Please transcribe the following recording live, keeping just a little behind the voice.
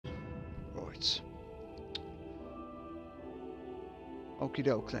Okie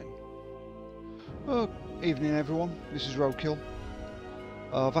doke then. Evening everyone, this is Roadkill.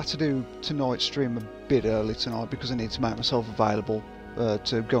 I've had to do tonight's stream a bit early tonight because I need to make myself available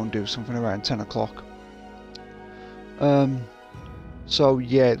to go and do something around 10 o'clock. So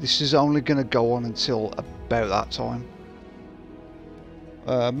yeah, this is only going to go on until about that time.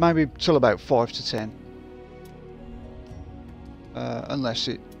 Maybe till about 5 to 10. Unless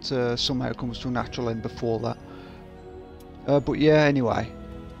it somehow comes to a natural end before that. But yeah, anyway.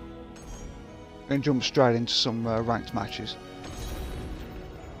 I'm going to jump straight into some ranked matches.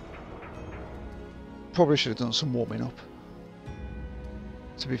 Probably should have done some warming up,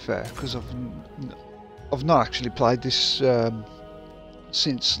 to be fair, because I've not actually played this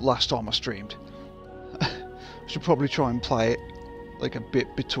since last time I streamed. I should probably try and play it like a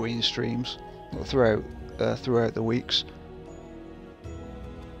bit between streams, throughout the weeks.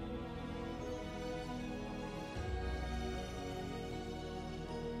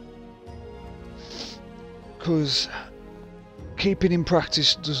 Because keeping in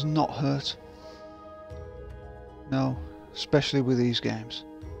practice does not hurt. No, especially with these games.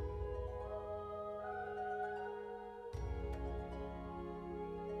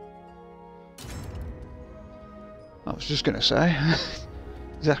 I was just going to say,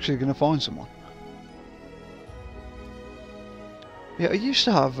 he's actually going to find someone. Yeah, I used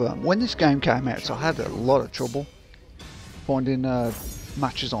to have, when this game came out, I had a lot of trouble finding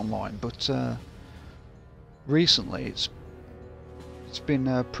matches online, but recently it's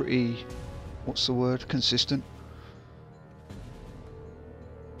been pretty, what's the word, consistent.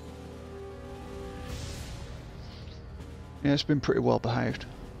 Yeah, it's been pretty well behaved.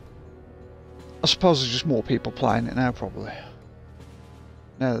 I suppose there's just more people playing it now, probably.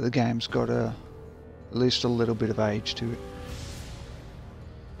 Now that the game's got at least a little bit of age to it.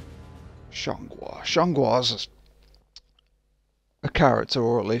 Xianghua. Xianghua's a character,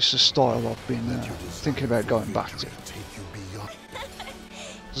 or at least a style I've been thinking about going back to.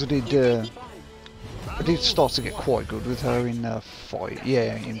 Because I did start to get quite good with her in 5.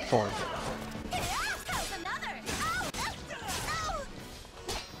 Yeah, in 5.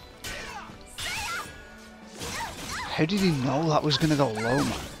 How did he know that was going to go low,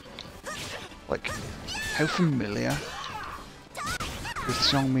 man? Like, how familiar with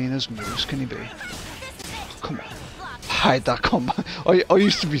Seong Mina's moves can he be? Come on. I hate that combo. I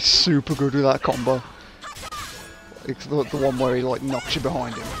used to be super good with that combo. It's the one where he like knocks you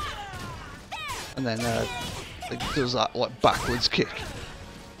behind him. And then like, does that like backwards kick.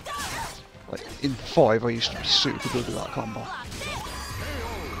 Like in 5 I used to be super good with that combo.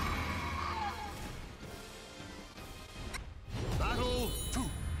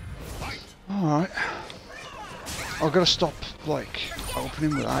 Alright. I've got to stop, like,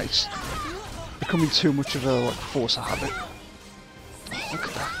 opening with that. It's becoming too much of a, like, force of habit. Oh, look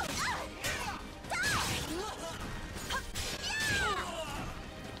at that.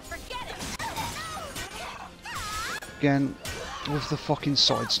 Again, with the fucking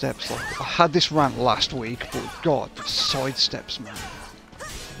sidesteps, like, I had this rant last week, but god, the sidesteps, man.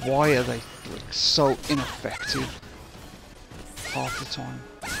 Why are they, like, so ineffective half the time?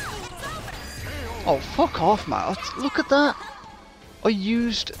 Oh, fuck off, man. Look at that. I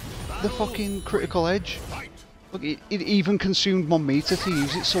used the fucking critical edge. Look, it even consumed my meter to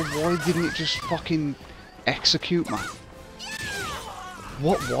use it, so why didn't it just fucking execute, man?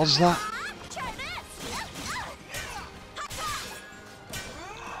 What was that?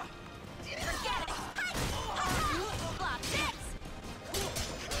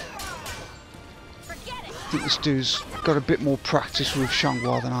 I think this dude's got a bit more practice with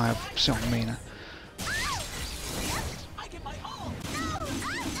Xianghua than I have Seong Mina.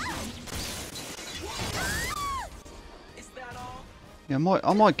 Yeah,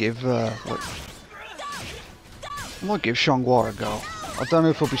 I might give Xianghua a go. I don't know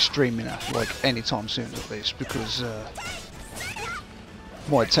if I'll be streaming her like anytime soon at least, because it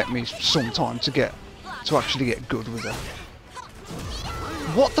might take me some time to actually get good with her.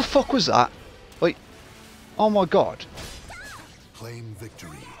 What the fuck was that? Like, oh my god! Claim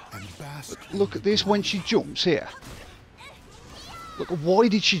victory and bask. Look at this when she jumps here. Look, why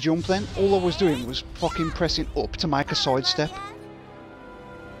did she jump then? All I was doing was fucking pressing up to make a sidestep.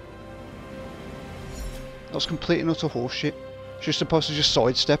 That was complete and utter horseshit. She was supposed to just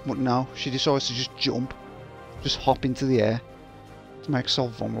sidestep, but no, she decides to just jump. Just hop into the air. To make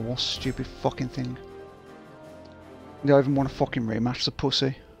herself vulnerable. Stupid fucking thing. You don't even want to fucking rematch the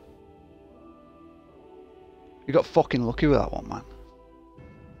pussy. You got fucking lucky with that one, man.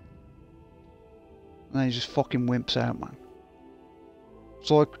 And then he just fucking wimps out, man. It's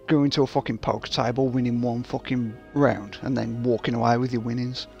like going to a fucking poker table, winning one fucking round, and then walking away with your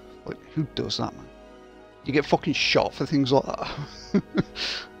winnings. Like, who does that, man? You get fucking shot for things like that.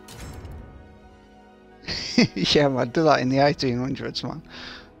 Yeah, man, do that in the 1800s, man.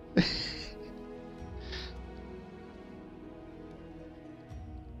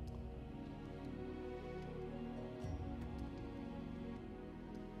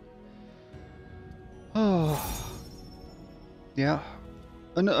 Oh, yeah.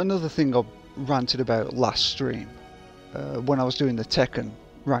 Another thing I ranted about last stream, when I was doing the Tekken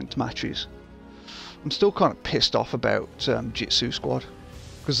ranked matches, I'm still kind of pissed off about Jitsu Squad,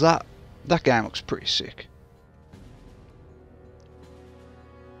 because that game looks pretty sick.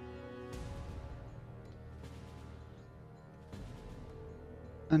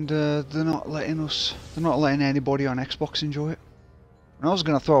 And they're not letting anybody on Xbox enjoy it. And I was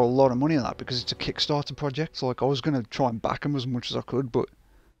going to throw a lot of money on that because it's a Kickstarter project, so like I was going to try and back them as much as I could, but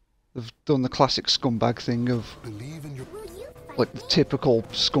they've done the classic scumbag thing of, like the typical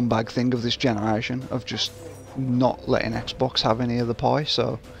scumbag thing of this generation, of just not letting Xbox have any of the pie,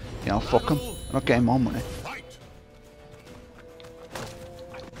 so, you know, fuck them. They're not getting my money.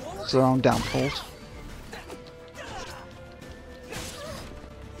 It's their own damn fault.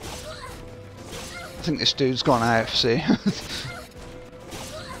 I think this dude's gone AFC.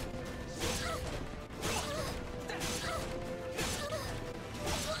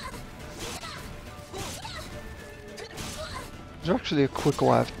 There's actually a quicker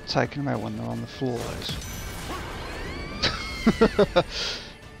way of taking them out when they're on the floor,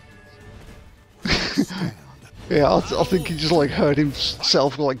 yeah, I think he just like heard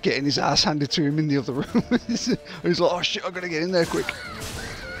himself like getting his ass handed to him in the other room. He's like, oh shit, I gotta get in there quick.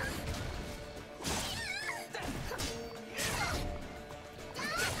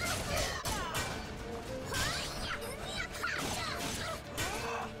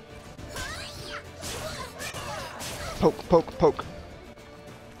 Poke, poke, poke.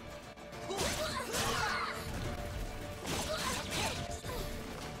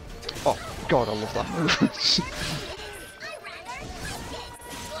 Oh god, I love that move.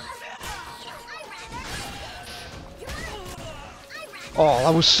 Oh,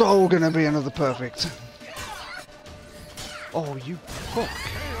 that was so gonna be another perfect. Oh, you fuck.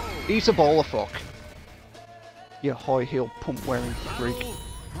 Eat a bowl of fuck. You high heel pump wearing freak.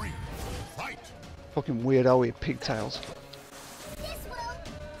 Fucking weirdo with pigtails.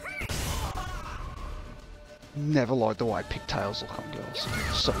 Never liked the way pigtails look on girls.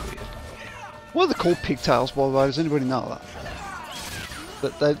 So weird. What are they called, pigtails, by the way? Does anybody know that?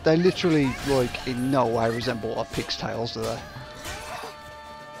 But they literally, like, in no way resemble a pig's tails, do they?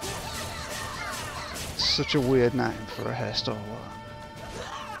 Such a weird name for a hairstyle.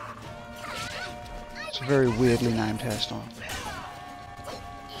 It's a very weirdly named hairstyle.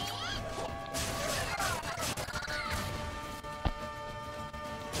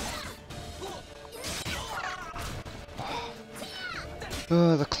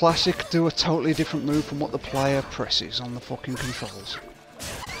 The classic do a totally different move from what the player presses on the fucking controls.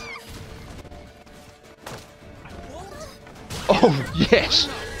 Oh, yes!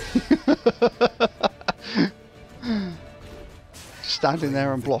 Standing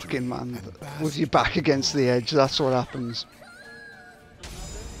there and blocking, man, with your back against the edge, that's what happens.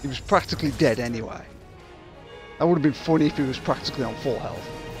 He was practically dead anyway. That would have been funny if he was practically on full health.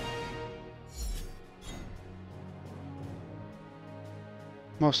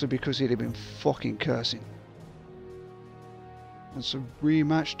 Mostly because he'd have been fucking cursing. It's a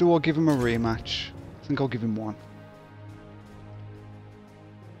rematch. Do I give him a rematch? I think I'll give him one.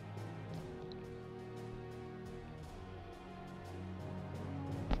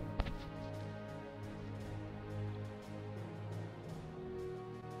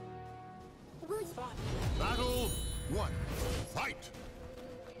 Battle 1. Fight!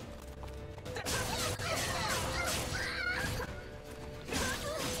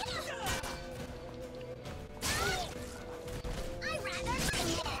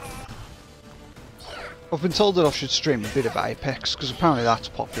 I've been told that I should stream a bit of Apex, because apparently that's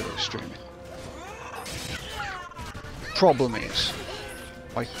popular streaming. Problem is,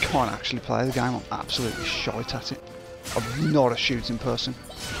 I can't actually play the game, I'm absolutely shite at it. I'm not a shooting person.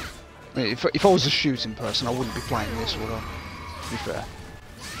 I mean, if I was a shooting person, I wouldn't be playing this, would I? To be fair.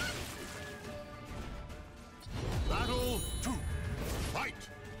 Battle 2. Fight!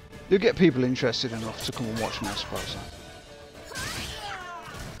 You'll get people interested enough to come and watch me, I suppose.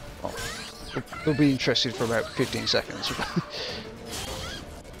 Oh. They'll be interested for about 15 seconds.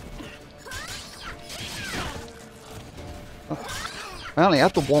 Oh. I only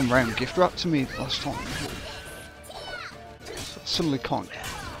had the one round gift wrap to me last time. suddenly can't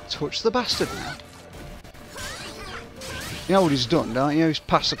touch the bastard now. You know what he's done, don't you? He's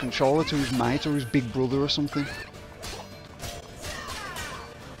passed the controller to his mate or his big brother or something.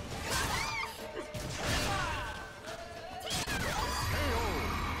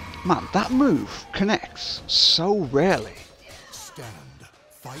 Man, that move connects so rarely. Stand.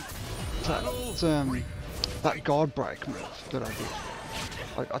 Fight. That guard break move that I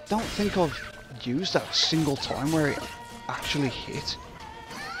did. I don't think I've used that a single time where it actually hit.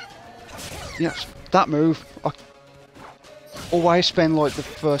 Yes, that move, I always spend like the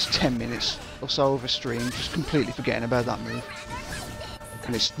first 10 minutes or so of a stream just completely forgetting about that move.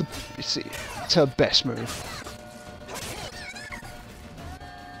 And it's her best move.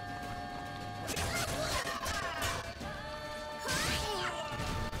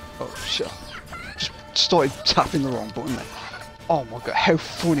 Oh shit. Just started tapping the wrong button there. Oh my god, how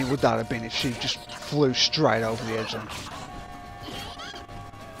funny would that have been if she just flew straight over the edge then?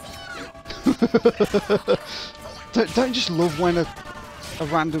 Don't you just love when a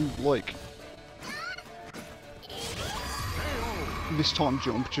random, like, this time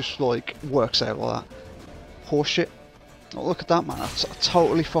jump just, like, works out like that? Horseshit. Oh, look at that, man. I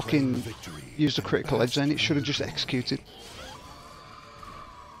totally fucking used a critical edge then. It should have just executed.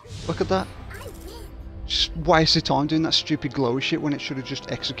 Look at that. Just wasted time doing that stupid glowy shit when it should have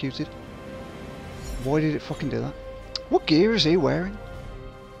just executed. Why did it fucking do that? What gear is he wearing?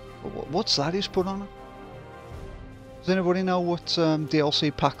 What's that he's put on him? Does anybody know what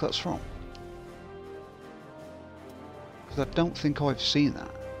DLC pack that's from? Because I don't think I've seen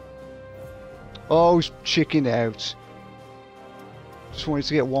that. Oh, he's chickened out. Just wanted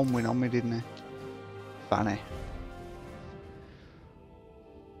to get one win on me, didn't he? Fanny.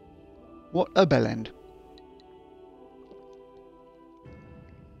 What a bellend.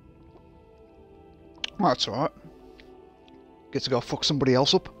 That's alright. Get to go fuck somebody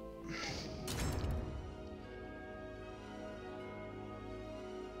else up.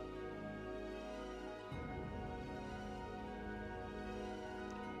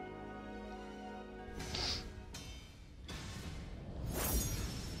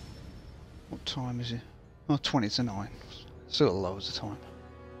 What time is it? Oh, 20 to 9. Still loads of time.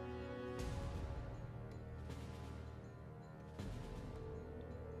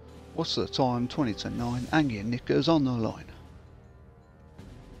 What's the time? 20 to 9. And your knickers on the line.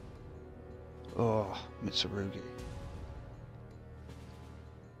 Oh, Mitsurugi.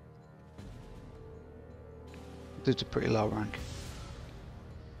 Dude's a pretty low rank.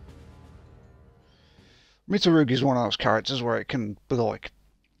 Mitsurugi is one of those characters where it can be like,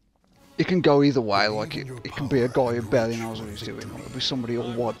 it can go either way. Like it can be a guy who barely knows what he's doing, or it'll be somebody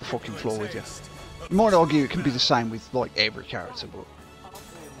who'll wipe the fucking floor with you. You might argue it can be the same with like every character, but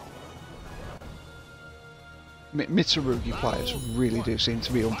Mitsurugi players really do seem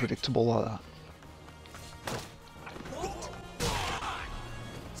to be unpredictable like that.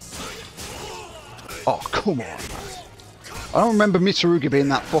 Oh, come on, man. I don't remember Mitsurugi being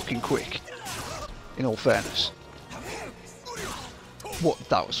that fucking quick, in all fairness. What?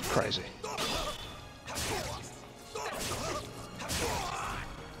 That was crazy.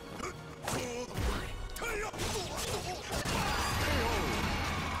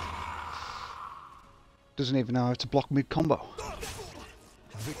 Doesn't even know how to block mid-combo.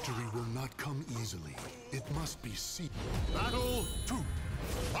 Victory will not come easily. It must be seen. Battle 2.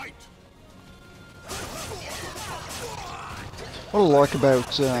 Fight. What I like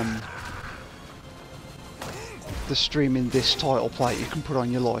about the streaming this title plate you can put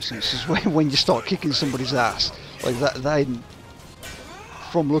on your license is when you start kicking somebody's ass. Like that, they,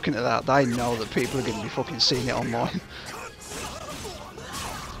 from looking at that, they know that people are going to be fucking seeing it online.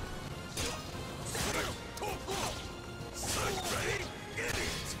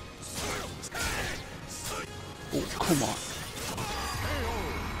 Oh, come on.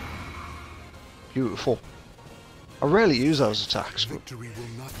 Beautiful. I rarely use those attacks, but I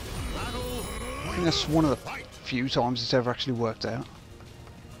think that's one of the few times it's ever actually worked out.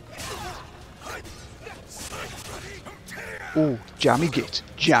 Oh, jammy git,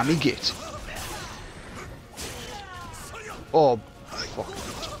 jammy git. Oh, fuck,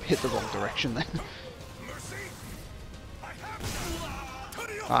 hit the wrong direction then.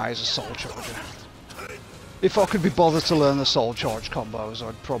 Ah, he's a soul charger. If I could be bothered to learn the soul charge combos,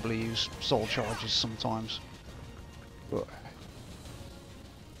 I'd probably use soul charges sometimes. But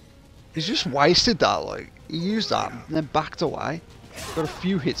he's just wasted that, like, he used that and then backed away. Got a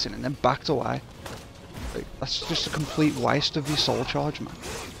few hits in and then backed away. Like, that's just a complete waste of your soul charge, man.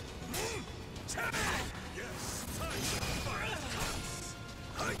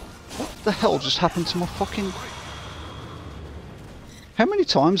 What the hell just happened to my fucking... How many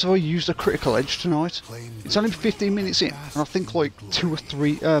times have I used a critical edge tonight? It's only 15 minutes in, and I think like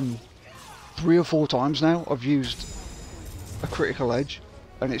 3 or 4 times now I've used a critical edge,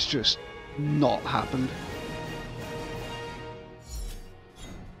 and it's just not happened.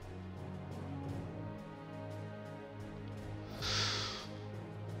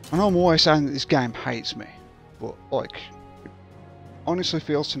 I know I'm always saying that this game hates me, but like, it honestly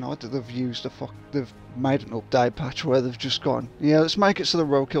feels tonight that they've made an update patch where they've just gone, yeah, let's make it so the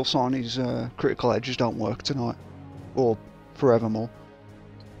roadkill Sani's critical edges don't work tonight, or forevermore.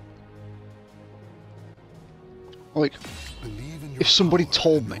 Like, if somebody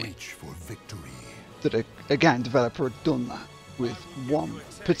told me that a game developer had done that with one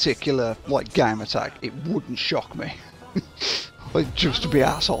particular like game attack, it wouldn't shock me. Like, just to be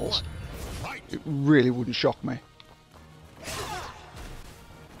assholes. It really wouldn't shock me.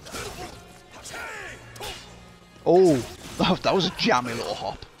 Oh, that was a jammy little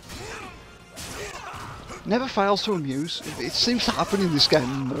hop. Never fails to amuse. It seems to happen in this game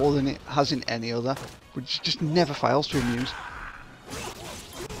more than it has in any other, which just never fails to amuse.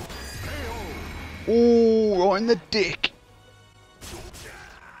 Oh, right in the dick.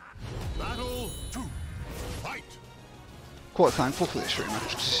 Quite thankful for this stream match,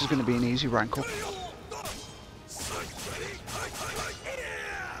 because this is going to be an easy rank up.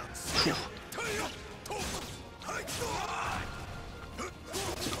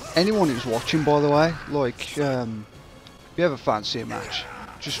 Anyone who's watching, by the way, like, if you ever fancy a match,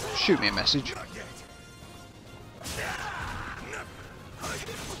 just shoot me a message.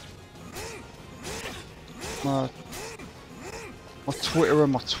 My Twitter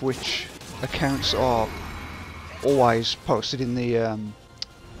and my Twitch accounts are always posted in the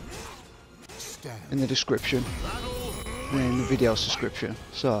description, in the video's description.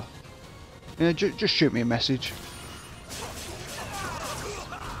 So, yeah, just shoot me a message.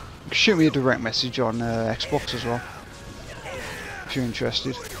 Shoot me a direct message on Xbox as well, if you're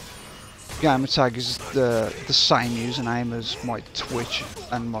interested. Gamer tag is the same username as my Twitch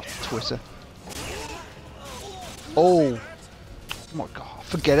and my Twitter. Oh my god,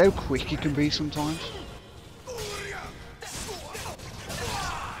 forget how quick you can be sometimes.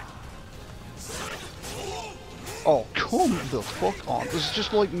 Oh, come the fuck on. There's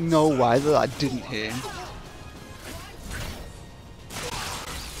just like no way that I didn't hear him.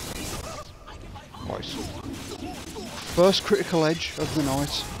 Right. First critical edge of the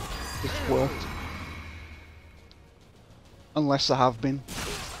night. It's worked. Unless there have been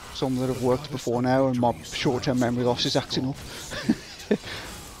some that have worked before now and my short-term memory loss is acting up.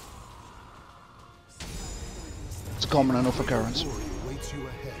 It's a common enough occurrence.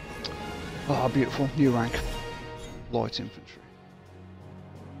 Ah, beautiful. New rank. Light infantry.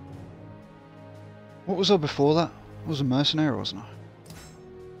 What was I before that? I was a mercenary, wasn't I?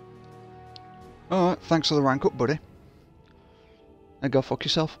 Alright, thanks for the rank up, buddy. Now go fuck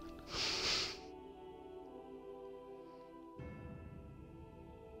yourself.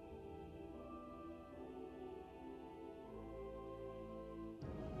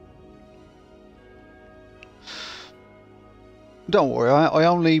 Don't worry, I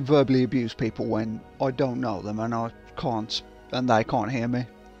only verbally abuse people when I don't know them and I can't, and they can't hear me.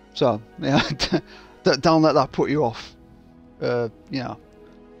 So, yeah, don't let that put you off, you know,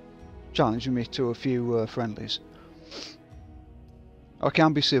 challenging me to a few friendlies. I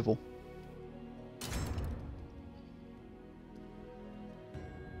can be civil.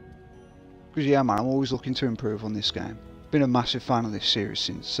 Because yeah man, I'm always looking to improve on this game. Been a massive fan of this series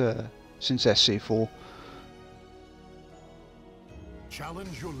since SC4.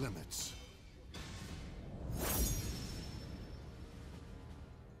 Challenge your limits.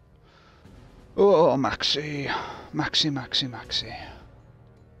 Oh, Maxi. Maxi.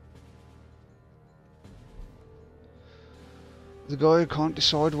 The guy who can't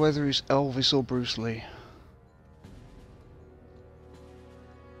decide whether he's Elvis or Bruce Lee.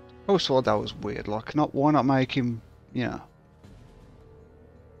 I always thought that was weird, like, why not make him, you know,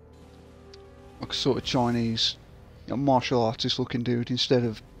 like a sort of Chinese, you know, martial artist looking dude instead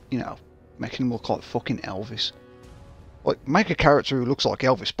of, you know, making him look like fucking Elvis. Like, make a character who looks like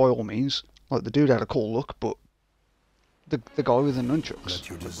Elvis by all means. Like, the dude had a cool look, but the guy with the nunchucks, Let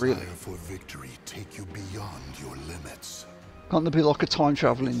your really. desire for victory take you beyond your limits. Can't there be like a time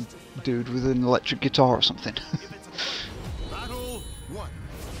travelling dude with an electric guitar or something? Battle 1.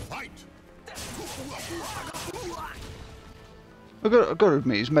 Fight. I've got to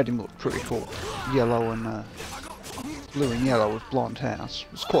admit, he's made him look pretty cool. Yellow and blue and yellow with blonde hair.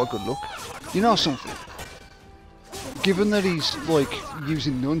 It's quite a good look. You know something? Given that he's like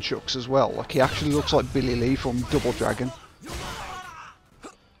using nunchucks as well, like he actually looks like Billy Lee from Double Dragon.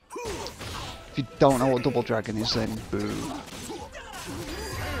 you don't know what Double Dragon is, then boo.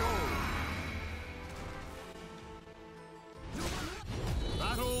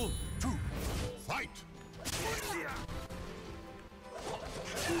 Battle 2. Fight.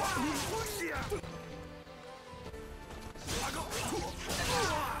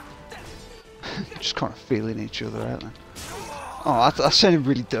 Just kind of feeling each other out then. Oh, that sounded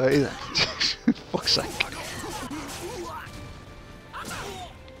really dirty then. Fuck's sake.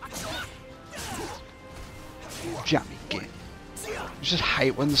 Jammy git. I just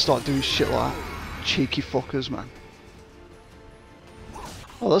hate when they start doing shit like that. Cheeky fuckers, man.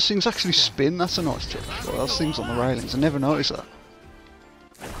 Oh, those things actually spin. That's a nice touch. Oh, those things on the railings. I never noticed that.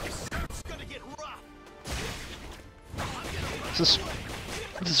 Just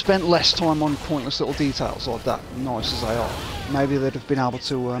spent less time on pointless little details like that, nice as they are. Maybe they'd have been able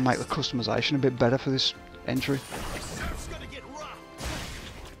to make the customization a bit better for this entry.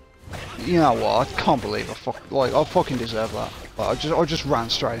 You know what? I can't believe I fucking deserve that. Like, I just ran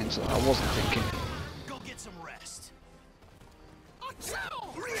straight into that. I wasn't thinking. Go get some rest.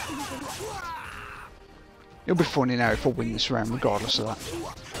 It'll be funny now if I win this round, regardless of that.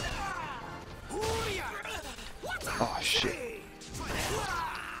 Oh shit.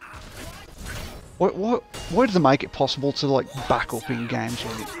 Why do they make it possible to like back up in games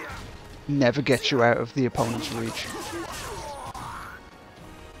when it never gets you out of the opponent's reach?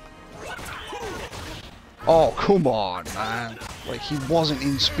 Oh, come on, man. Like, he wasn't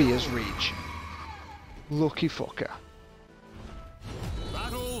in Spear's reach. Lucky fucker.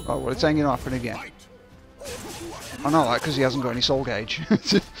 Oh, well, it's hanging off again. I know that because he hasn't got any soul gauge.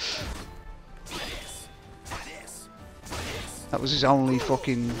 That was his only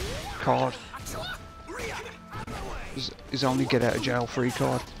fucking card. His only get out of jail free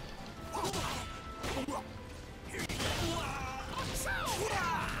card.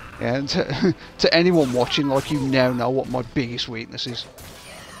 Yeah, and to anyone watching, like, you now know what my biggest weakness is.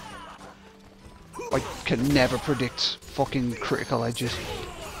 I can never predict fucking critical edges.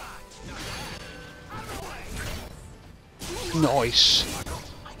 Nice.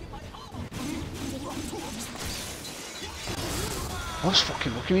 I was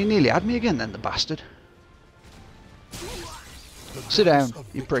fucking lucky. He nearly had me again then, the bastard. Sit down,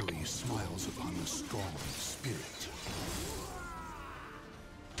 you prick. Smiles upon the strong spirit.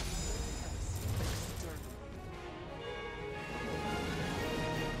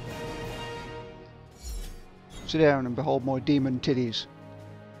 Sit down and behold my demon titties.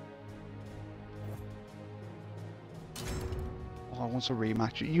 Oh, I want a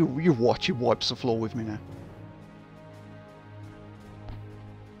rematch. You watch, he wipes the floor with me now.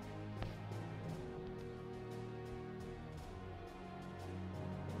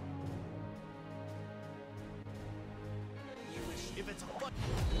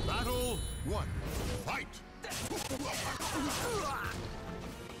 Battle 1. Fight.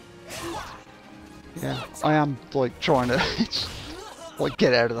 Yeah, I am like trying to like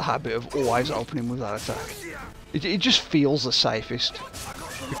get out of the habit of always opening with that attack. It just feels the safest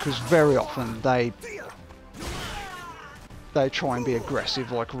because very often they try and be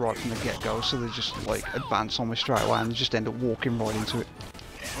aggressive like right from the get-go, so they just like advance on me straight away and they just end up walking right into it,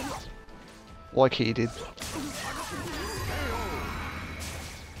 like he did.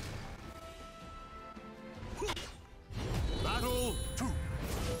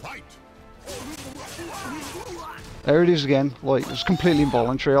 There it is again, like, it was completely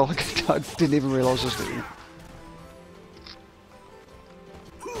involuntary, I didn't even realise I was doing it.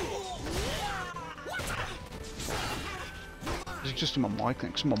 It's just in my mic,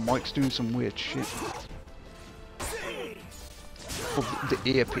 because my mic's doing some weird shit. Well, the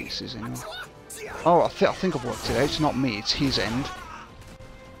earpieces, anyway. Oh, I think I've worked it out, it's not me, it's his end.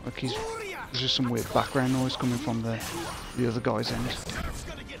 Like, there's just some weird background noise coming from the other guy's end.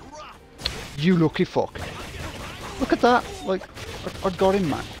 You lucky fuck. Look at that, like, I got him,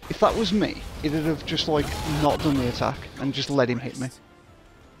 man. If that was me, it'd have just, like, not done the attack and just let him hit me.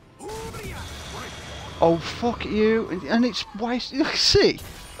 Oh, fuck you. And it's wasted. See?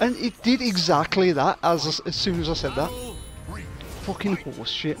 And it did exactly that as soon as I said that. Fucking horse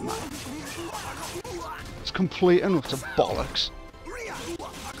shit, man. It's complete and utter bollocks.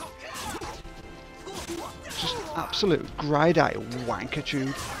 Just absolute grade A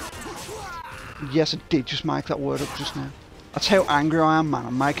wankitude. Yes, I did just make that word up just now. That's how angry I am, man.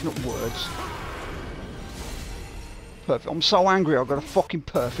 I'm making up words. Perfect. I'm so angry I've got a fucking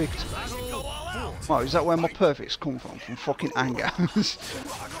perfect. Oh, is that where my perfects come from? From fucking anger.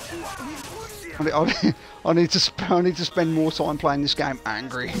 I need to spend more time playing this game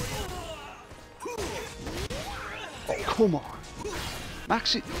angry. Oh, come on.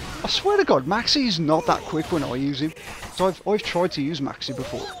 Maxi, I swear to God, Maxi is not that quick when I use him. So I've tried to use Maxi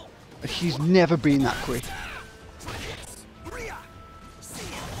before, and he's never been that quick.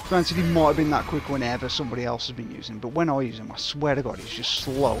 Granted, he might have been that quick whenever somebody else has been using him, but when I use him, I swear to God, he's just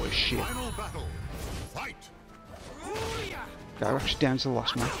slow as shit. Okay, we're actually down to the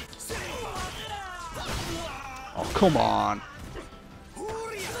last match. Oh, come on.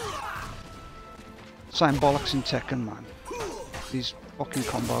 Same bollocks in Tekken, man. These fucking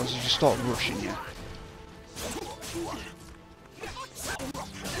combos, you just start rushing you.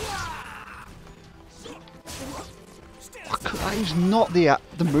 That is not the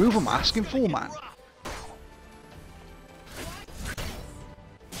move I'm asking for, man.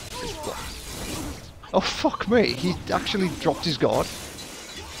 Oh, fuck me. He actually dropped his guard.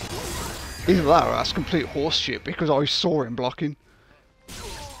 Either that or that's complete horse shit because I saw him blocking.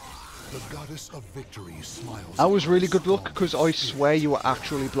 The goddess of victory smiles. That was really good luck because I swear you were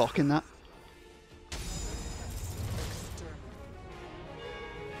actually blocking that.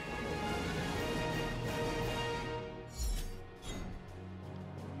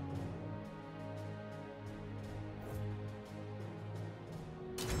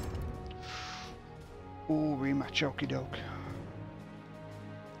 Ooh, rematch, okie doke.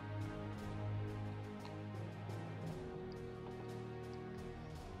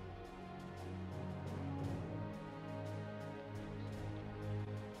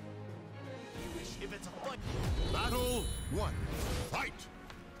 If it's a fight. Battle 1. Fight!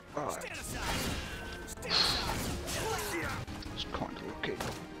 Alright, Stand aside. Stand aside. it's kind of lucky.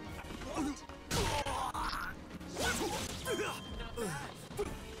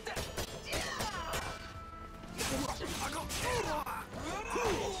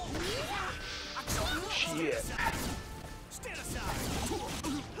 Shit. Stand aside.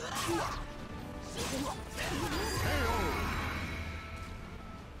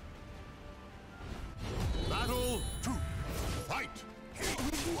 Battle 2. Fight!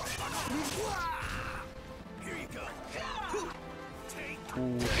 Here you go. Take.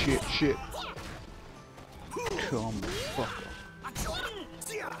 Ooh, shit. Come the fuck off.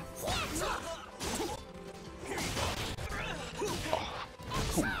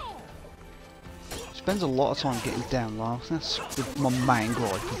 Come on. Spends a lot of time getting down low. That's my main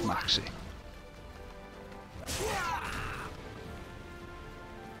gripe with Maxi.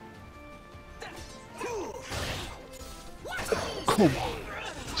 Come on.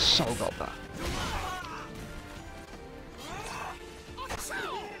 So got that.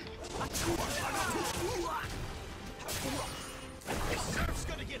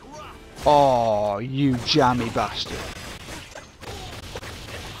 Oh, you jammy bastard.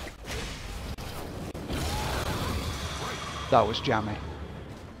 That was jammy.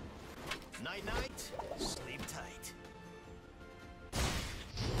 Night night. Sleep tight.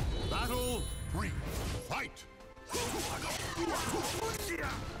 Battle 3. Fight!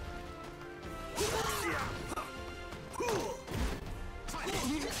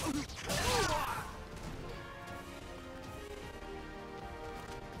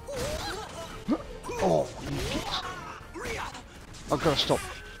 Oh, I've got to stop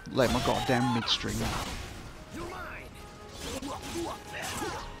letting my guard down midstream now. You're mine.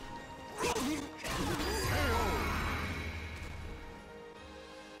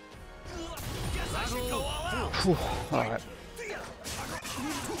 Guess I should go all out. Phew, alright.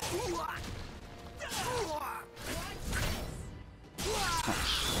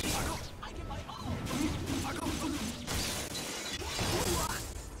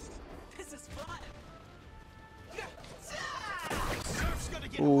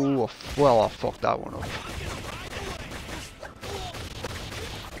 Ooh, well, I fucked that one up.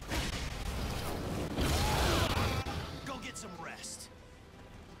 Go get some rest.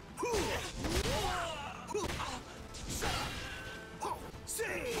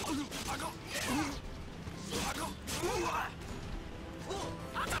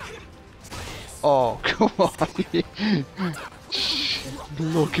 Oh, come on.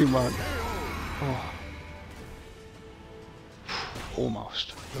 Lucky, man. Oh.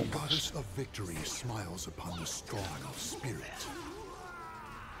 Almost. The goddess of victory smiles upon the strong of spirit.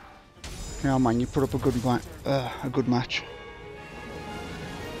 Yeah, man, you put up a good match.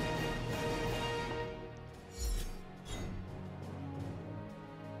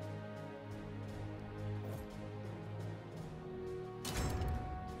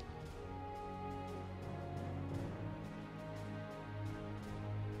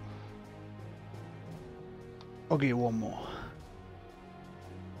 I'll give you one more.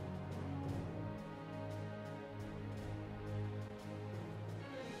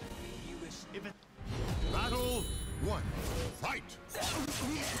 Battle 1. Fight!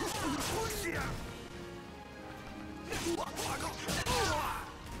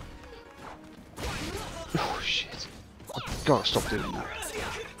 Gotta stop doing that.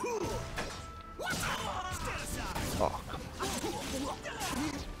 Oh, come on.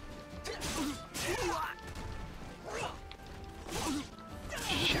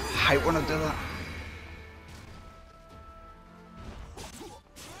 Shit, I hate when I do that.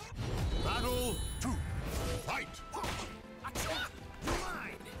 Battle 2. Fight.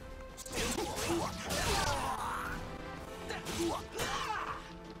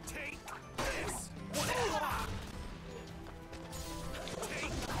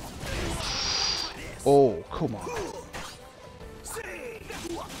 Oh, come on.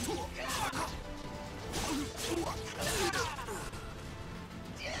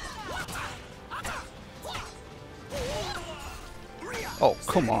 Oh,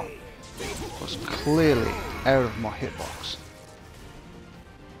 come on. I was clearly out of my hitbox.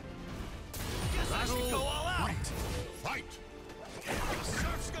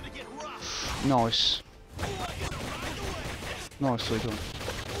 Nice. Nicely done.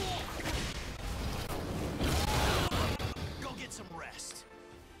 Go get some rest.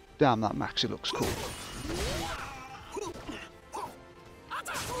 Damn, that maxi looks cool.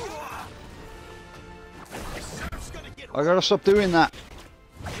 I gotta stop doing that.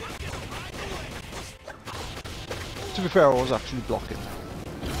 To be fair, I was actually blocking.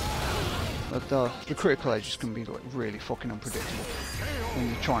 But the critical edges can be like really fucking unpredictable when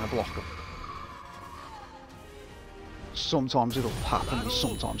you're trying to block them. Sometimes it'll happen and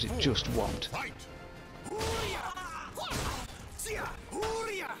sometimes it just won't.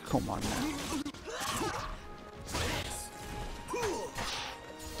 Come on now.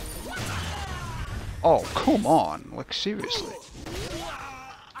 Oh, come on. Like, seriously.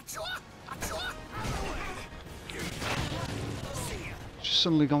 Just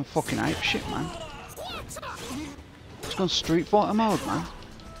suddenly gone fucking ape shit, man. It's gone Street Fighter mode, man.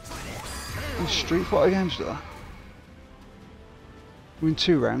 In Street Fighter games do that. Win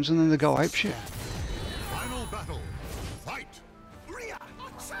 2 rounds and then they go ape shit. Final battle. Fight.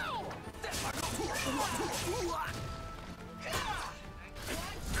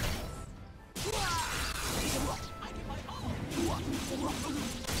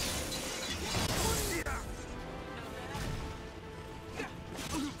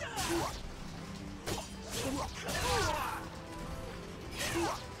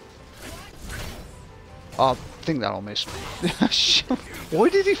 I think that'll miss. Why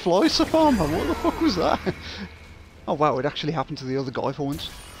did he fly so far, man? What the fuck was that? Oh wow, it actually happened to the other guy for once.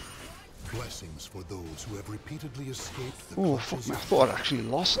 Blessings for those who have repeatedly escaped the Oh fuck me, I thought I'd actually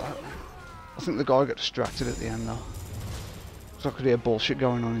lost that. I think the guy got distracted at the end though. So I could hear bullshit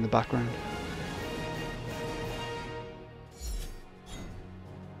going on in the background.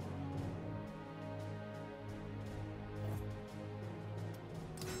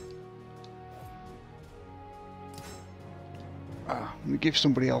 Let me give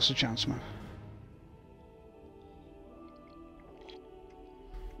somebody else a chance, man.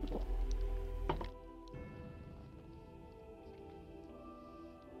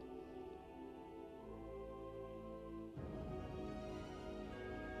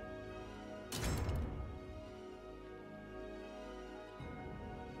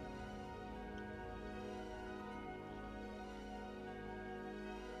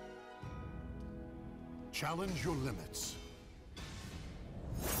 Challenge your limits.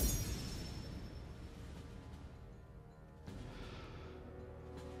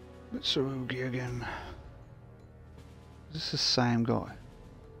 It's Sarugi again. Is this the same guy?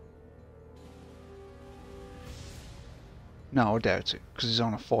 No, I doubt it, because he's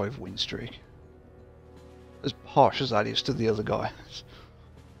on a 5-win streak. As harsh as that is to the other guy.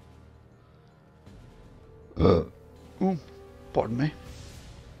 Oh, pardon me.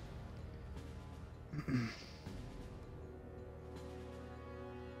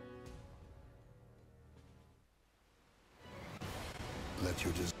 Let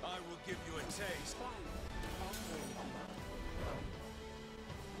your desire. I will give you a taste.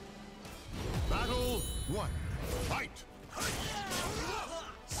 Battle 1. Fight.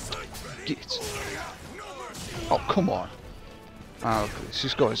 Get. Oh, come on. Oh,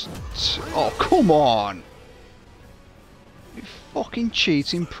 this guy's. Oh, come on! You fucking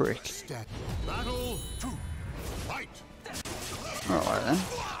cheating prick. Stat. Battle 2. Fight. Alright then.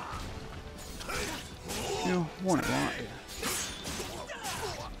 You want it, aren't you?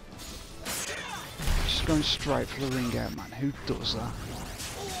 Just going straight for the ring out, man. Who does that?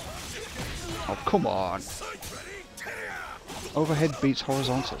 Oh, come on. Overhead beats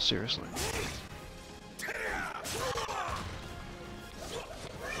horizontal, seriously.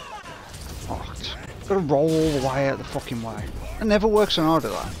 Oh, gotta roll all the way out the fucking way. It never works on either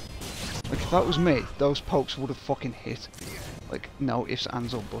that. Like, if that was me, those pokes would have fucking hit. Like, no ifs,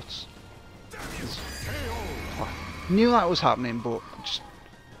 ands or buts. I knew that was happening, but just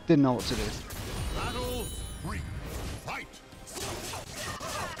didn't know what to do. Battle 3. Fight.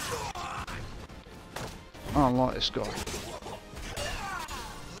 I don't like this guy.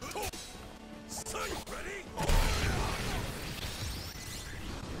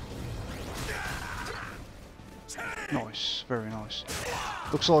 Nice, very nice.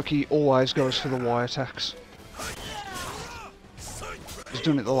 Looks like he always goes for the Y attacks. He's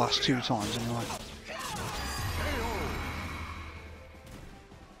done it the last 2 times anyway.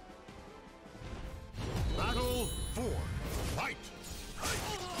 Battle 4. Fight.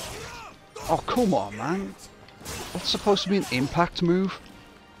 Oh, come on, man. That's supposed to be an impact move.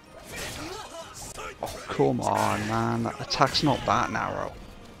 Oh, come on, man. That attack's not that narrow.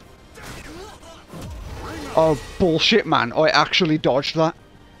 Oh, bullshit, man. I actually dodged that.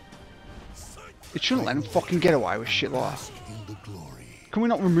 It shouldn't let him fucking get away with shit like that. Can we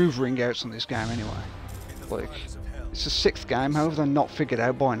not remove ring outs on this game anyway? Like, it's the 6th game, how have they not figured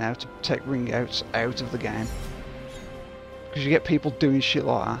out by now to take ring outs out of the game? Because you get people doing shit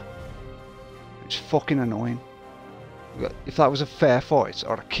like that. It's fucking annoying. If that was a fair fight,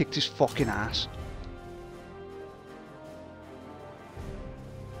 I'd have kicked his fucking ass.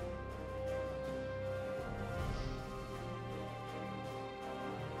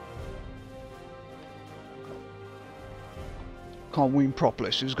 Can't win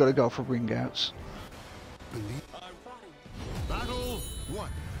properly, so he's got to go for ring outs. Battle 1.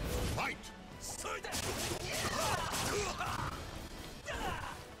 Fight.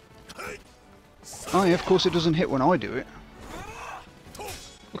 Oh yeah, of course it doesn't hit when I do it.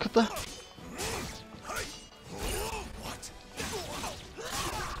 Look at that.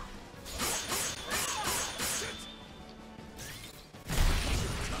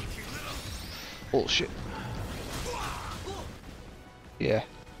 Bullshit. Yeah.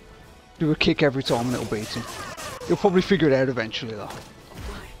 Do a kick every time and it'll beat him. He'll probably figure it out eventually though.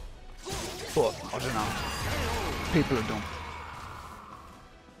 But, I don't know. People are dumb.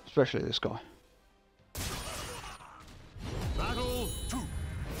 Especially this guy. Battle 2.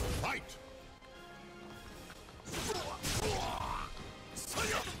 Fight.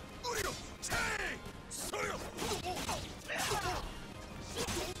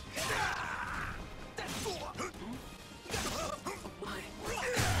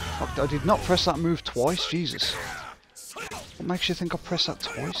 Fuck, I did not press that move twice, Jesus. What makes you think I pressed that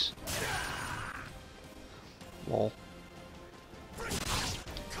twice? Lol.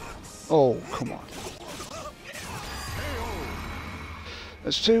 Oh, come on.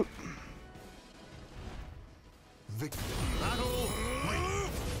 That's 2. Battle 3.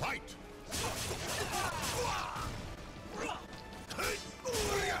 Fight.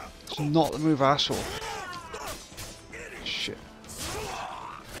 It's not the move I saw. Shit.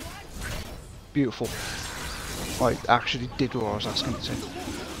 Beautiful. I actually did what I was asking it to.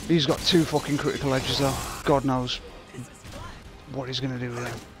 He's got 2 fucking critical edges though. God knows what he's gonna do with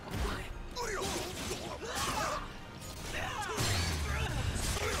them.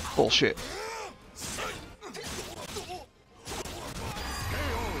 Bullshit.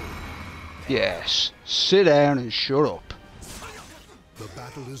 Yes. Sit down and shut up. The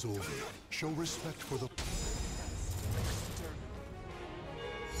battle is over. Show respect for the...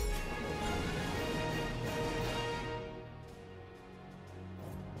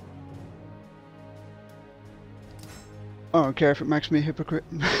 I don't care if it makes me a hypocrite.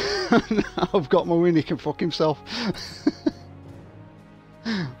 I've got my win, he can fuck himself.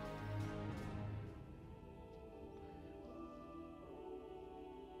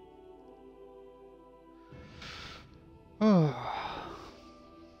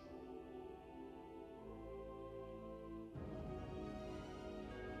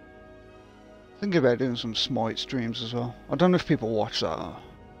 Thinking about doing some Smite streams as well. I don't know if people watch that though.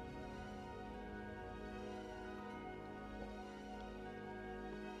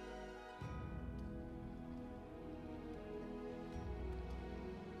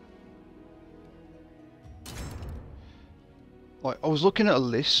 Like, I was looking at a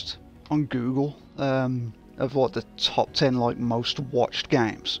list on Google of like the top 10 like most watched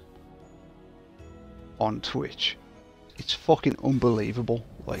games on Twitch. It's fucking unbelievable.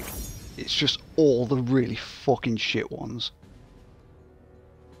 Like, it's just all the really fucking shit ones.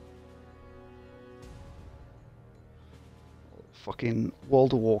 Fucking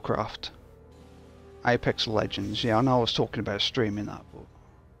World of Warcraft, Apex Legends. Yeah, I know I was talking about streaming that, but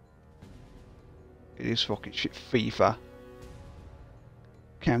it is fucking shit. FIFA,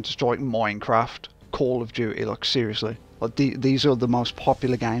 Counter-Strike, Minecraft, Call of Duty. Like, seriously, like these are the most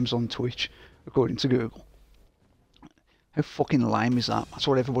popular games on Twitch according to Google. How fucking lame is that? That's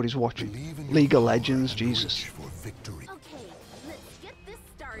what everybody's watching. Believe in your League of power Legends, and Jesus. reach for victory. Okay, let's get this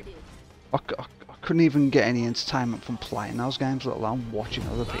started. I couldn't even get any entertainment from playing those games, let alone watching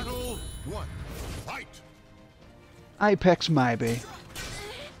other people. Battle 1. Fight. Apex, maybe.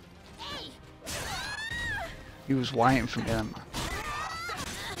 He was waiting for me then, man.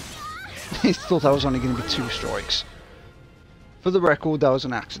 He thought that was only going to be 2 strikes. For the record, that was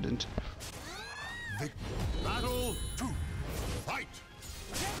an accident. Battle 2. Fight.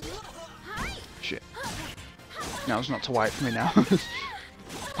 Shit. Now's not to wait for me now.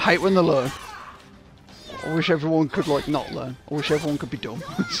 I hate when they learn. I wish everyone could, like, not learn. I wish everyone could be dumb.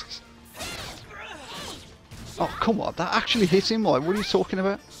 Oh, come on. That actually hit him. Like, what are you talking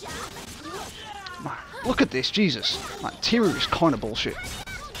about? Man, look at this. Jesus. Man, Tira is kind of bullshit.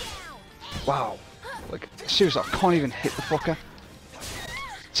 Wow. Like, seriously, I can't even hit the fucker.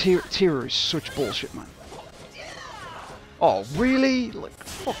 Tira is such bullshit, man. Oh, really? Like,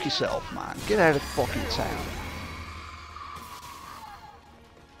 fuck yourself, man. Get out of fucking town.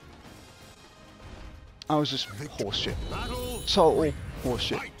 I was just horseshit. Total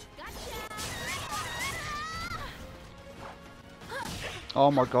horseshit.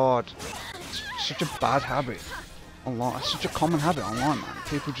 Oh my god. It's such a bad habit online. It's such a common habit online, man.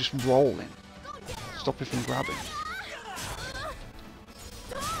 People just roll in. Stop you from grabbing.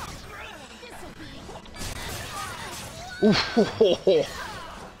 Ooh,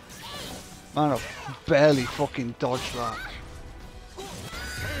 man, I barely fucking dodged that.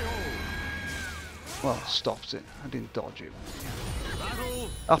 Well, I stopped it. I didn't dodge it.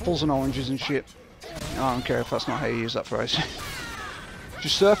 Apples and oranges and shit. I don't care if that's not how you use that phrase.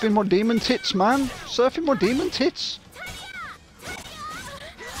 Just surfing more demon tits, man. Surfing more demon tits.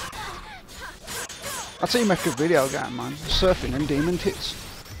 That's how you make a video game, man. Surfing and demon tits.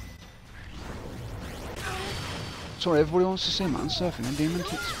 That's what everybody wants to see, man. Surfing and demon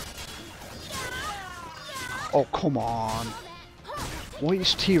tits. Oh, come on. Why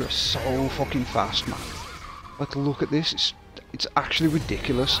is Tira so fucking fast, man? Like, look at this. It's actually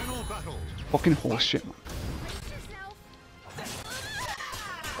ridiculous. It's fucking horseshit, man.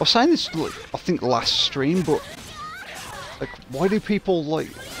 I was saying this, like, I think last stream, but like, why do people, like,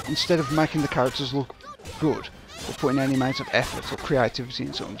 instead of making the characters look good or putting any amount of effort or creativity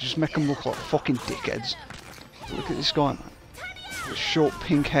into them, just make them look like fucking dickheads? Look at this guy, man. With short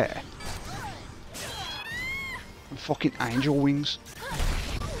pink hair and fucking angel wings.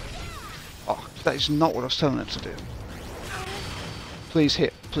 Oh, that is not what I was telling it to do. Please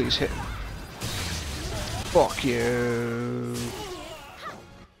hit, please hit. Fuck you.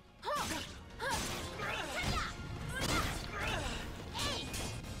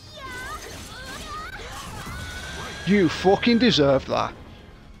 You fucking deserve that.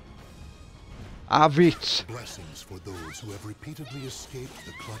 Have it. Blessings for those who have repeatedly escaped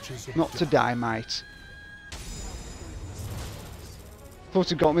the clutches of Not today, mate.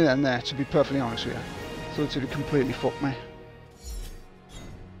 Thought it got me then there, to be perfectly honest with you. Thought it had completely fucked me.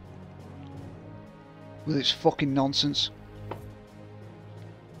 With its fucking nonsense.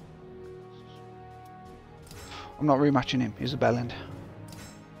 I'm not rematching him, he's a bellend.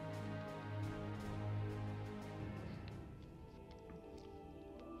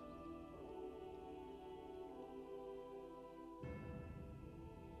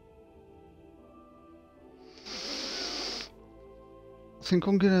 I think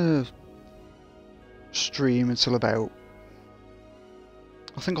I'm gonna stream until about...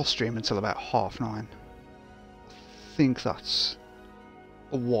 I think I'll stream until about 9:30. I think that's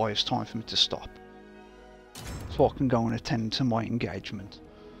a wise time for me to stop, so I can go and attend to my engagement.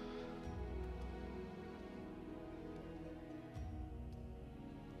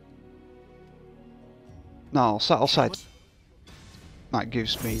 No, I'll say that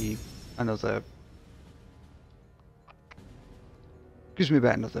gives me another... Gives me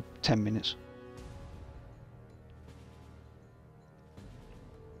about another 10 minutes.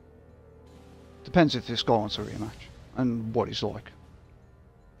 Depends if this guy wants a rematch and what he's like.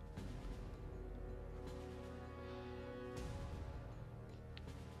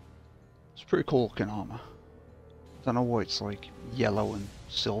 It's pretty cool looking armor. Don't know why it's like yellow and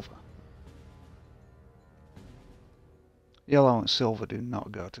silver. Yellow and silver do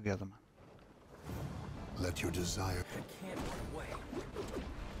not go together, man. Let your desire. I can't run away.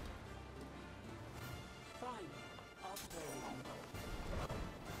 Fine. I'll play along.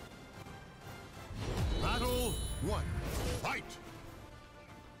 Battle 1. Fight.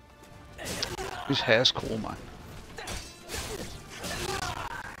 His hair's cool, man.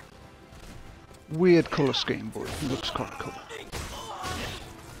 Weird colour scheme, but it looks kind of cool.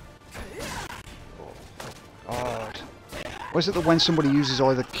 Oh, God. Why is it that when somebody uses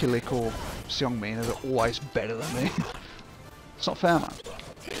either Killick or Seong Mina, they're always better than me? It's not fair, man.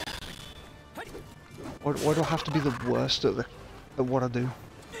 Why do I have to be the worst at what I do?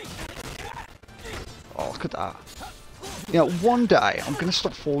 Oh, look at that. You know, one day I'm gonna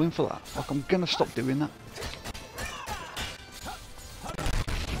stop falling for that. Like, I'm gonna stop doing that.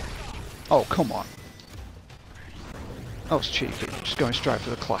 Oh, come on. That was cheeky. Just going straight for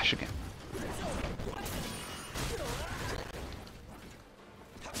the clash again.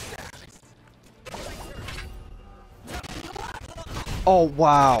 Oh,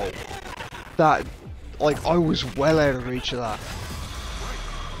 wow. That, like, I was well out of reach of that.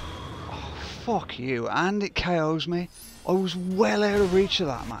 Oh, fuck you. And it KOs me. I was well out of reach of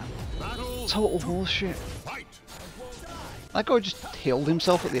that, man. Total bullshit. That guy just healed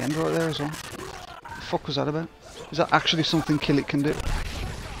himself at the end right there as well. What the fuck was that about? Is that actually something Killick can do?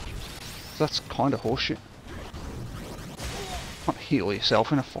 That's kind of horseshit. Can't heal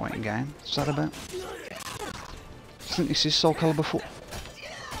yourself in a fighting game. What's that about? I think this is Soul Calibur 4.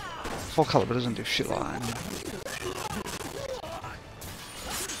 Soul Calibur doesn't do shit like that anymore.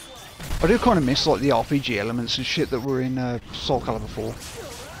 I do kind of miss like the RPG elements and shit that were in Soul Calibur 4.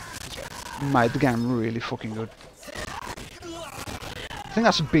 It's made the game really fucking good. I think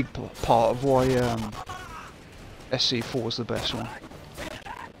that's a big part of why SC4 is the best one.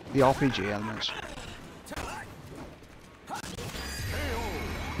 The RPG elements.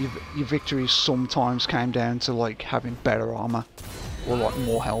 Your victories sometimes came down to like having better armor or like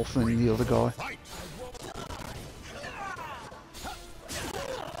more health than the other guy.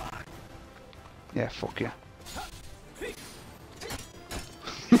 Yeah, fuck yeah.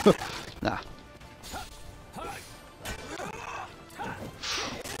 Nah.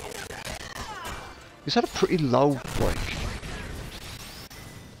 Is that a pretty low, like...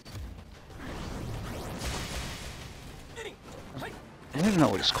 I don't even know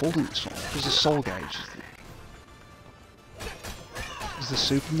what it's called in this one. There's a soul gauge. Is the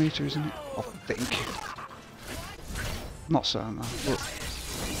super meter, isn't it? I think. Not certain though, but...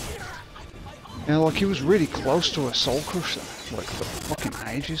 Yeah, like he was really close to a soul crusher, like for fucking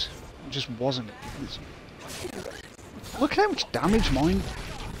ages. It just wasn't. Look at how much damage my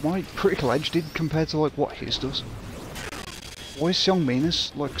critical edge did compared to like what his does. Why is Seong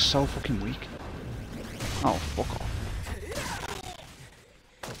Mina's like so fucking weak? Oh, fuck off.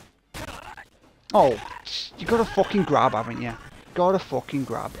 Oh, you gotta fucking grab, haven't you? Gotta fucking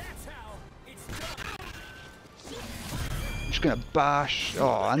grab. I'm just gonna bash.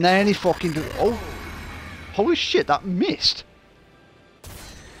 Oh, and then he fucking do. Oh, holy shit, that missed.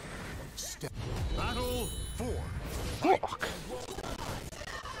 Battle 4. Fuck.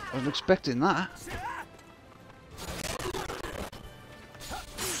 I wasn't expecting that.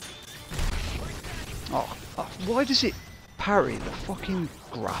 Oh, why does it parry the fucking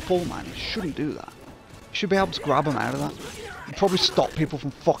grapple, man? It shouldn't do that. You should be able to grab them out of that. It'd probably stop people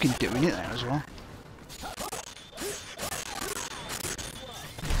from fucking doing it there as well.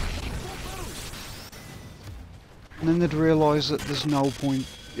 And then they'd realise that there's no point...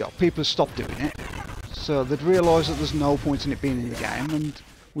 Yeah, people have stopped doing it. So they'd realise that there's no point in it being in the game, and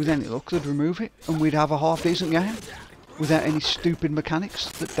with any luck they'd remove it, and we'd have a half decent game without any stupid mechanics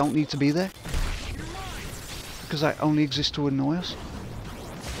that don't need to be there because they only exist to annoy us.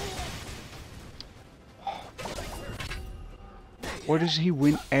 Why does he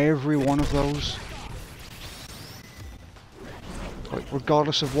win every one of those? Like,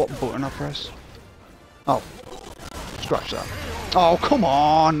 regardless of what button I press. Oh, scratch that. Oh, come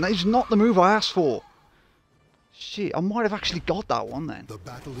on! That is not the move I asked for. Shit, I might have actually got that one then. The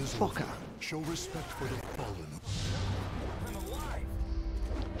battle is Fucker. over. Show respect for the fallen.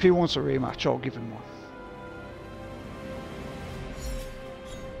 If he wants a rematch, I'll give him one.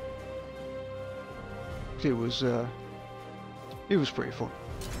 It was pretty fun.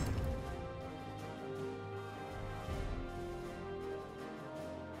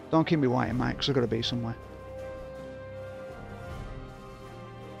 Don't keep me waiting, mate, because I've got to be somewhere.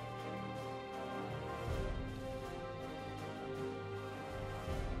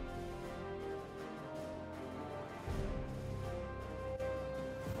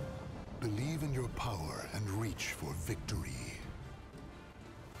 Believe in your power and reach for victory.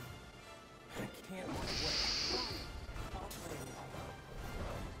 I can't wait. I'll play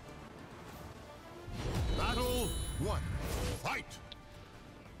along. Battle 1. Fight!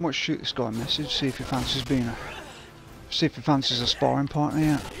 Might shoot this guy a message, see if he fancies being a... See if he fancies a sparring partner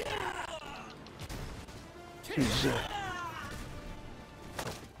yet.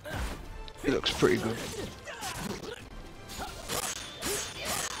 He looks pretty good.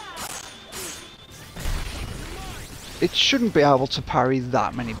 it shouldn't be able to parry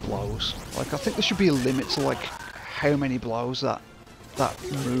that many blows. Like, I think there should be a limit to like how many blows that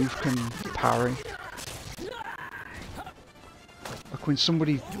move can parry. Like when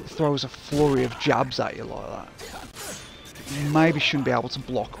somebody throws a flurry of jabs at you like that, you maybe shouldn't be able to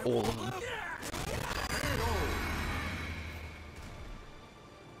block all of them.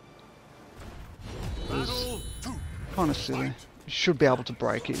 It's kind of silly. You should be able to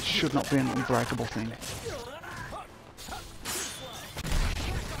break it. It should not be an unbreakable thing.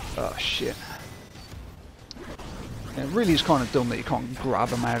 Oh shit. Yeah, it really is kind of dumb that you can't grab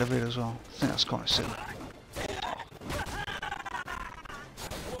them out of it as well. I think that's kind of silly.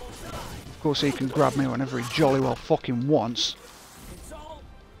 Of course he can grab me whenever he jolly well fucking wants.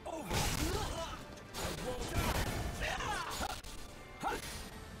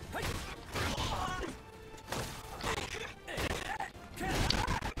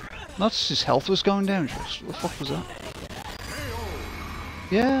 Notice his health was going down. What the fuck was that?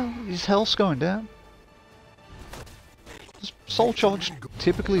 Yeah, his health's going down. Does Soul Charge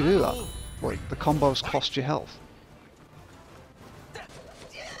typically do that? Like, the combos cost you health.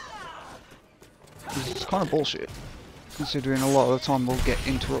 It's kind of bullshit, considering a lot of the time they'll get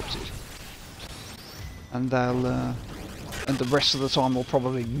interrupted. And they'll, and the rest of the time they'll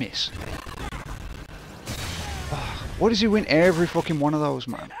probably miss. Why does he win every fucking one of those,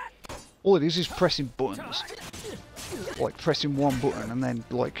 man? All it is pressing buttons. Like, pressing one button and then,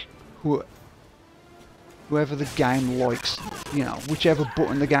 like, whoever the game likes, you know, whichever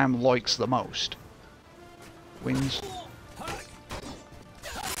button the game likes the most, wins.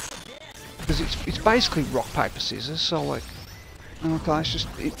 Because it's basically rock, paper, scissors, so, like, okay, it's just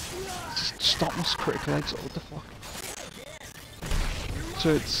stop my critical edge, what the fuck? So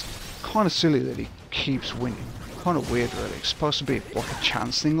it's kind of silly that he keeps winning. Kind of weird, really. It's supposed to be like a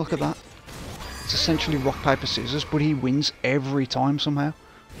chance thing, look at that. It's essentially rock, paper, scissors, but he wins every time somehow.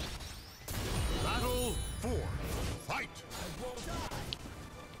 Battle 4. Fight.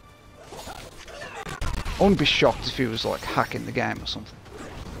 I wouldn't be shocked if he was like hacking the game or something.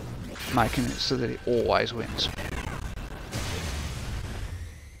 Making it so that he always wins.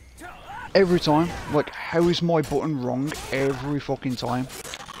 Every time. Like, how is my button wrong every fucking time?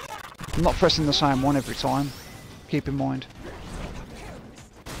 I'm not pressing the same one every time. Keep in mind.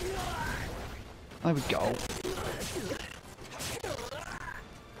 There we go.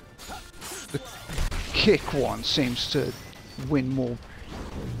 The kick one seems to win more.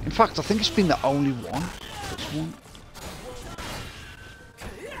 In fact, I think it's been the only one that's won.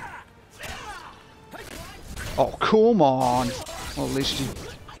 Oh, come on! Well, at least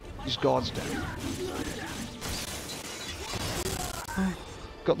his guard's down.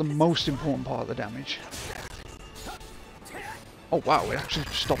 Got the most important part of the damage. Oh wow, it actually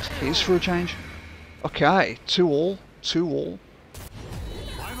stops his for a change. Okay, 2-all, 2-all.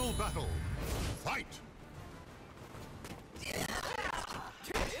 Final battle. Fight.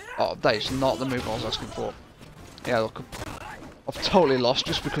 Oh, that is not the move I was asking for. Yeah, look, I've totally lost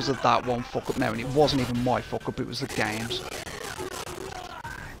just because of that one fuck up now, and it wasn't even my fuck up, it was the game's.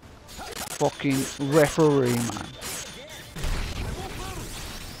 Fucking referee, man.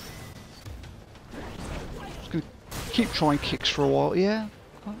 Just gonna keep trying kicks for a while, yeah?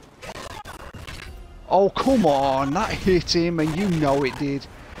 Oh, come on, that hit him, and you know it did.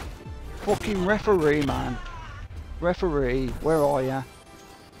 Fucking referee, man. Referee, where are ya?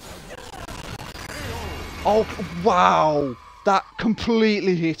 Oh, wow! That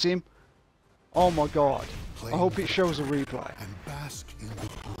completely hit him. Oh my god. I hope it shows a replay. And bask in the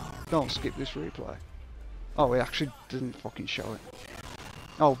glory. Don't skip this replay. Oh, it actually didn't fucking show it.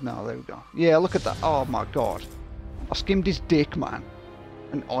 Oh, no, there we go. Yeah, look at that. Oh my god. I skimmed his dick, man.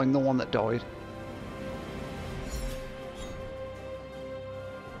 And I'm the one that died.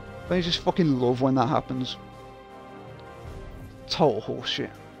 I just fucking love when that happens. Total horseshit.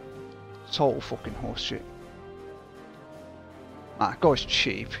 Total fucking horseshit. That guy's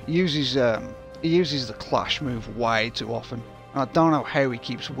cheap. He uses the clash move way too often. And I don't know how he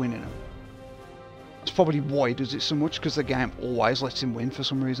keeps winning them. That's probably why he does it so much, because the game always lets him win for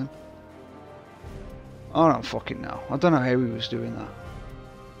some reason. I don't fucking know. I don't know how he was doing that.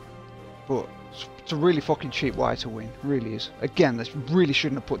 But it's a really fucking cheap way to win. It really is. Again, they really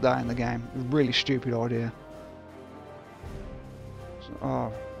shouldn't have put that in the game. A really stupid idea. So,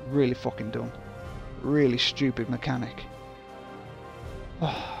 oh, really fucking dumb. Really stupid mechanic.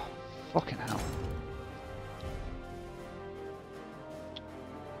 Oh, fucking hell.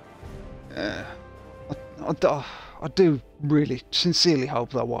 I do really sincerely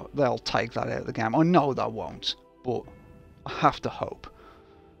hope that they'll take that out of the game. I know they won't, but I have to hope.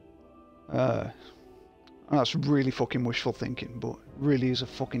 And that's really fucking wishful thinking, but really is a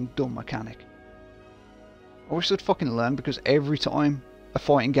fucking dumb mechanic. I wish they'd fucking learn, because every time a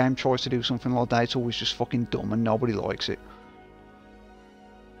fighting game tries to do something like that, it's always just fucking dumb and nobody likes it.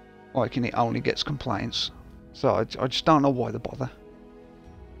 Like, and it only gets complaints. So I just don't know why they bother.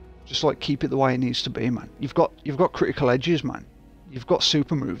 Just like keep it the way it needs to be, man. You've got critical edges, man. You've got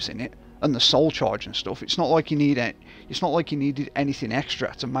super moves in it and the soul charge and stuff. It's not like you need it. It's not like you needed anything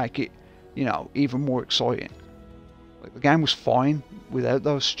extra to make it, you know, even more exciting. Like, the game was fine without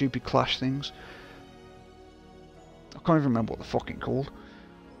those stupid clash things. I can't even remember what they're fucking called.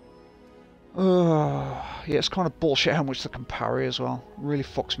 Yeah, it's kind of bullshit how much they can parry as well. Really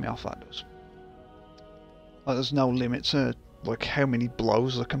fucks me off, that does. Like, there's no limit to like how many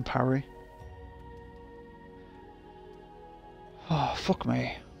blows they can parry. Oh, fuck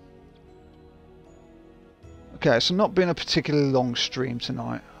me. Okay, so not been a particularly long stream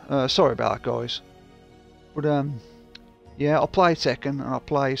tonight. Sorry about that, guys. But yeah, I'll play Tekken and I'll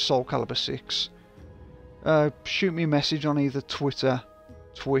play Soul Calibur 6. Shoot me a message on either Twitter,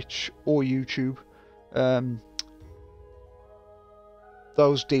 Twitch or YouTube.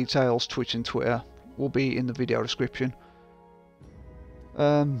 Those details, Twitch and Twitter, will be in the video description.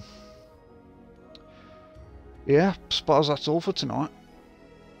 Yeah, suppose that's all for tonight.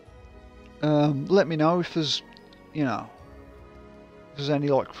 Let me know if there's, you know, if there's any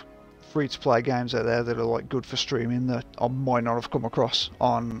like free to play games out there that are like good for streaming that I might not have come across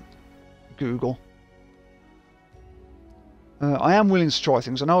on Google. I am willing to try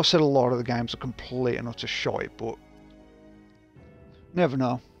things. I know I've said a lot of the games are complete and utter shite, but never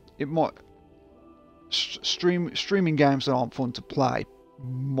know. It might streaming games that aren't fun to play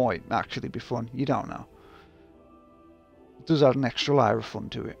might actually be fun. You don't know. It does add an extra layer of fun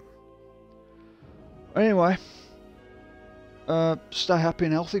to it. Anyway, stay happy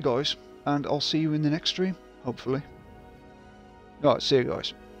and healthy, guys, and I'll see you in the next stream, hopefully. Alright, see you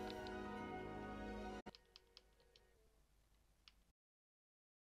guys.